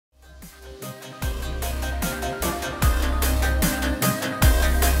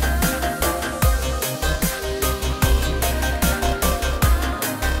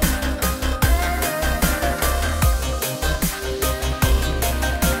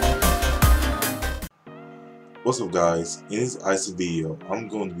What's up guys, in this icy video I'm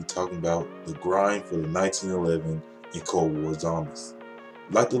going to be talking about the grind for the 1911 and Cold War zombies.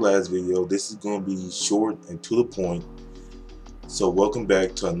 Like the last video, this is going to be short and to the point, so welcome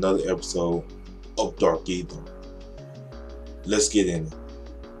back to another episode of Dark Ether. Let's get in it.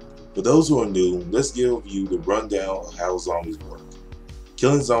 For those who are new, let's give you the rundown of how zombies work.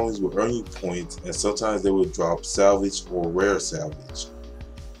 Killing zombies will earn you points, and sometimes they will drop salvage or rare salvage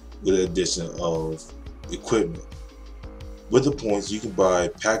with the addition of equipment. With the points, you can buy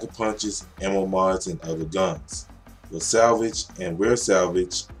pack-a-punches, ammo mods, and other guns. With salvage and rare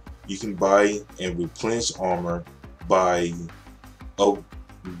salvage, you can buy and replenish armor, buy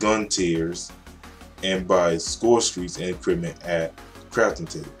gun tiers, and buy score streaks and equipment at crafting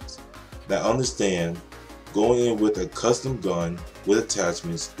tables. Now understand, going in with a custom gun with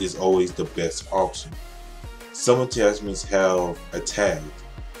attachments is always the best option. Some attachments have a tag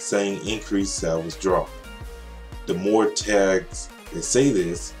saying increased salvage drop. The more tags that say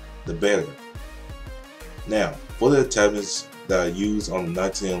this, the better. Now, for the attachments that I use on the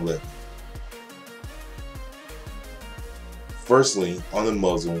 1911. Firstly, on the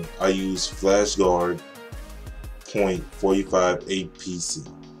muzzle, I use Flash Guard .45 APC.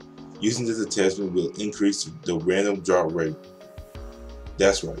 Using this attachment will increase the random drop rate.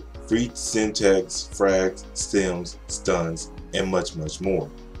 That's right, free syntax, frags, stems, stuns, and much more.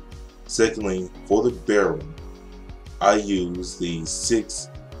 Secondly, for the barrel, I use the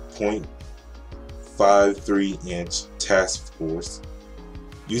 6.53 inch Task Force.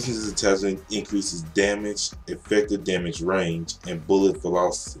 Using this attachment increases damage, effective damage range, and bullet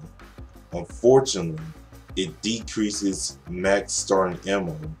velocity. Unfortunately, it decreases max starting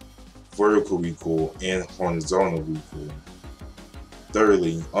ammo, vertical recoil, and horizontal recoil.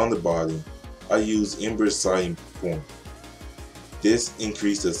 Thirdly, on the body, I use Ember Sighting Point. This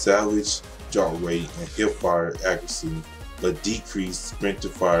increased the salvage drop rate and hipfire accuracy, but decreased sprint to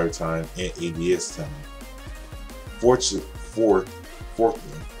fire time and ADS time. Fourthly, for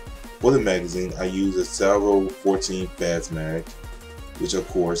the magazine, I use a Salvo 14 Fast Mag, which of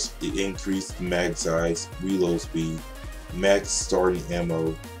course it increased the mag size, reload speed, max starting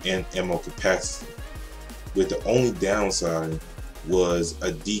ammo, and ammo capacity. With the only downside was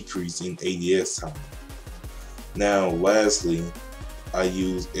a decrease in ADS time. Now lastly, I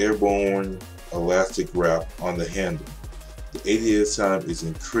use airborne elastic wrap on the handle. The ADS time is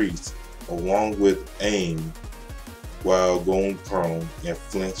increased along with aim while going prone and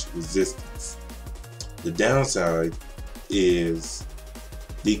flinch resistance. The downside is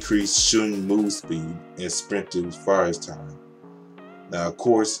decreased shooting move speed and sprint to fire time. Now of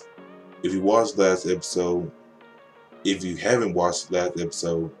course, if you watched last episode, if you haven't watched last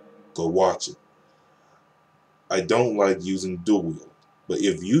episode, go watch it. I don't like using dual wield, but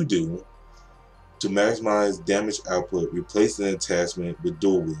if you do, to maximize damage output, replace an attachment with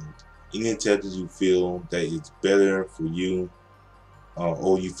dual wield. Any attachment you feel that is better for you,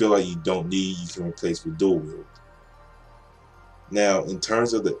 or you feel like you don't need, you can replace with dual wield. Now, in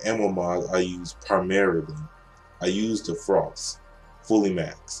terms of the ammo mod I use primarily, I use the Frost, fully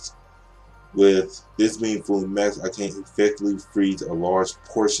maxed. With this being fully maxed, I can effectively freeze a large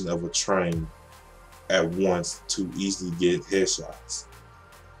portion of a train at once to easily get headshots.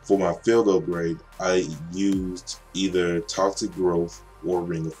 For my field upgrade, I used either Toxic Growth or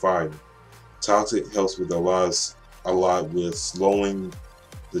Ring of Fire. Toxic helps with a lot with slowing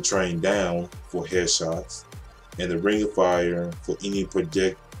the train down for headshots, and the Ring of Fire for any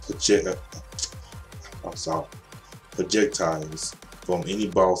projectiles from any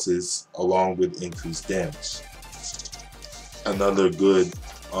bosses, along with increased damage. Another good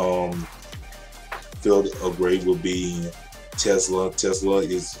field upgrade will be Tesla. Tesla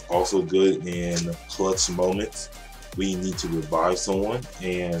is also good in clutch moments when you need to revive someone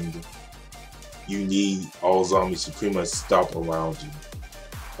and you need all zombies to pretty much stop around you.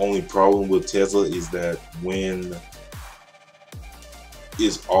 Only problem with Tesla is that when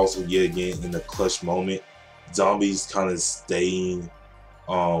it's also yet again in the clutch moment, zombies kind of stay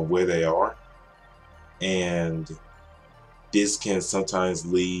where they are, and this can sometimes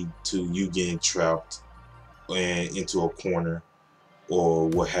lead to you getting trapped and into a corner or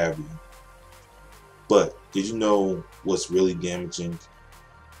what have you. But did you know what's really damaging?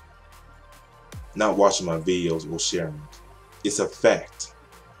 Not watching my videos or sharing. It's a fact.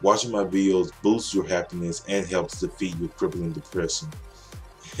 Watching my videos boosts your happiness and helps defeat your crippling depression.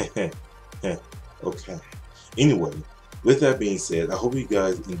 Okay. Anyway, with that being said, I hope you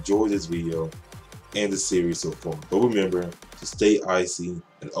guys enjoyed this video and the series so far. But remember to stay icy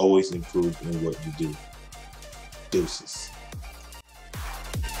and always improve in what you do. Deuces.